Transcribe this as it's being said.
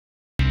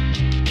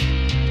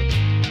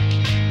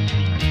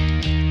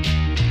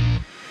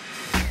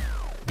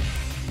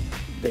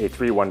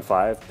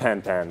SA315,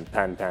 pan, pan,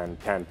 pan, pan,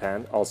 pan,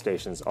 pan, all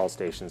stations, all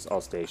stations, all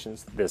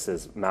stations. This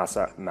is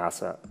Masa,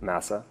 Masa,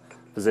 Masa.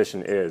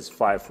 Position is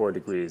 54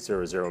 degrees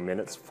 00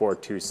 minutes,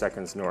 42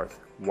 seconds north,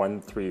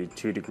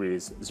 132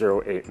 degrees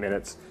 08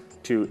 minutes,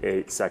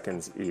 28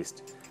 seconds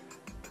east.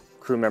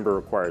 Crew member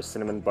requires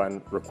cinnamon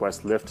bun,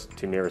 request lift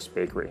to nearest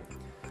bakery.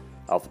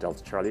 Alpha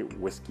Delta Charlie,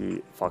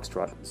 Whiskey,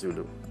 Foxtrot,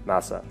 Zulu.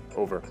 Masa,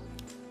 over.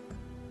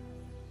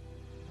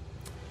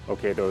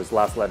 Okay, those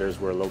last letters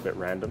were a little bit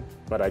random,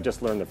 but I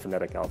just learned the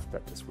phonetic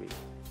alphabet this week.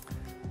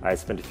 I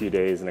spent a few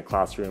days in a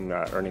classroom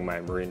earning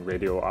my Marine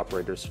Radio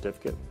Operator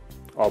Certificate,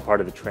 all part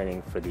of the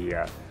training for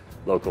the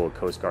local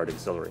Coast Guard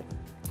Auxiliary.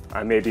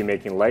 I may be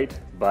making light,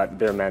 but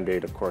their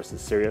mandate, of course,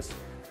 is serious,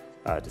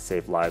 to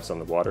save lives on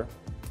the water.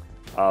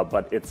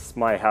 But it's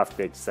my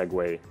half-baked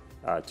segue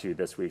to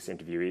this week's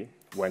interviewee,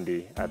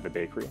 Wendy at the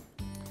bakery.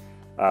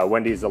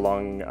 Wendy is a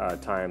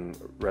long-time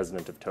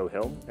resident of Toe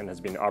Hill and has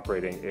been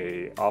operating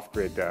a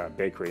off-grid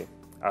bakery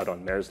out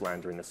on Mare's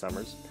Land during the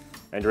summers.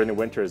 And during the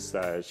winters,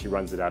 she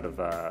runs it out of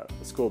a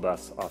school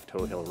bus off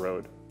Toe Hill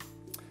Road.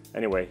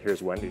 Anyway,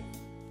 here's Wendy.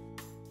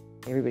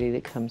 Everybody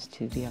that comes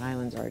to the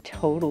islands are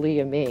totally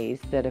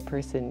amazed that a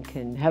person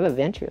can have a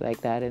venture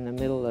like that in the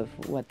middle of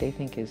what they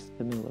think is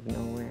the middle of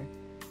nowhere.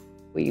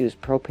 We use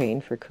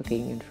propane for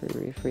cooking and for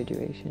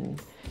refrigeration,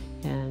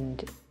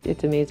 and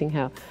it's amazing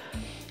how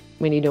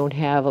when you don't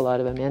have a lot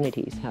of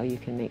amenities, how you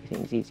can make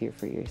things easier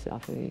for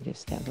yourself if you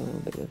just have a little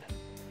bit of,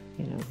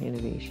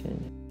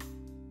 innovation.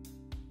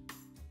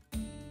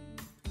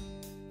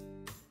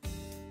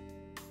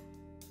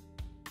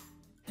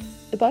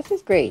 The bus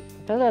is great.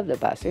 I love the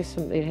bus.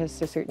 It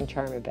has a certain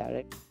charm about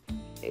it.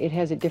 It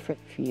has a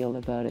different feel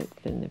about it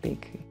than the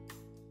bakery.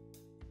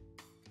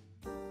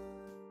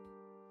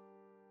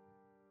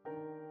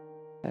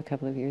 A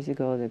couple of years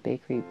ago, the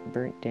bakery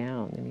burnt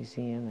down, the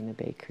museum and the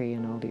bakery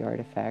and all the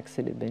artifacts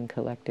that had been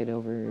collected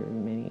over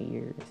many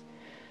years.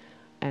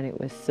 And it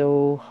was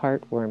so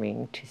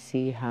heartwarming to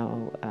see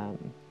how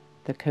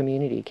the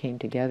community came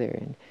together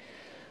and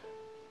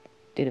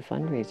did a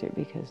fundraiser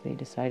because they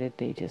decided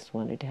they just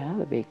wanted to have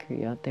a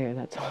bakery out there.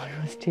 That's all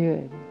there was to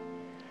it.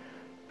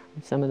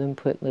 And some of them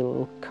put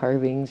little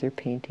carvings or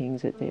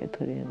paintings that they had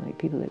put in, like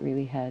people that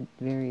really had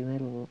very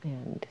little,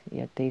 and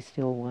yet they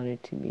still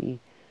wanted to be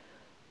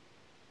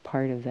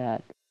part of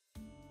that.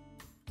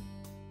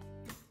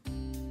 It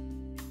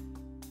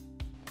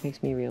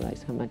makes me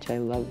realize how much I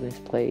love this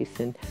place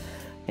and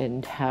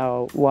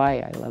why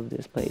I love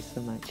this place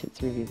so much.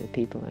 It's really the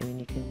people. I mean,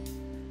 you can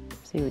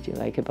say what you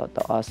like about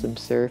the awesome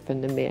surf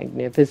and the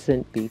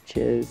magnificent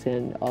beaches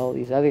and all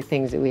these other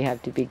things that we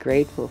have to be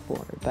grateful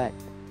for, but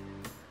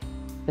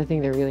the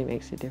thing that really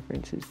makes a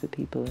difference is the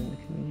people in the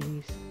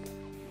communities.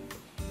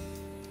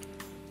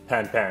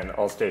 Pan, pan,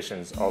 all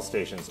stations, all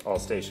stations, all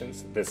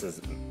stations. This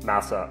is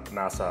Masa,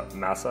 Masa,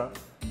 Masa.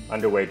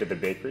 Underway to the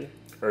bakery.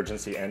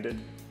 Urgency ended.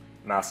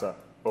 Masa,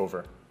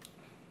 over.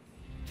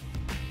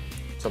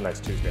 Till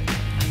next Tuesday.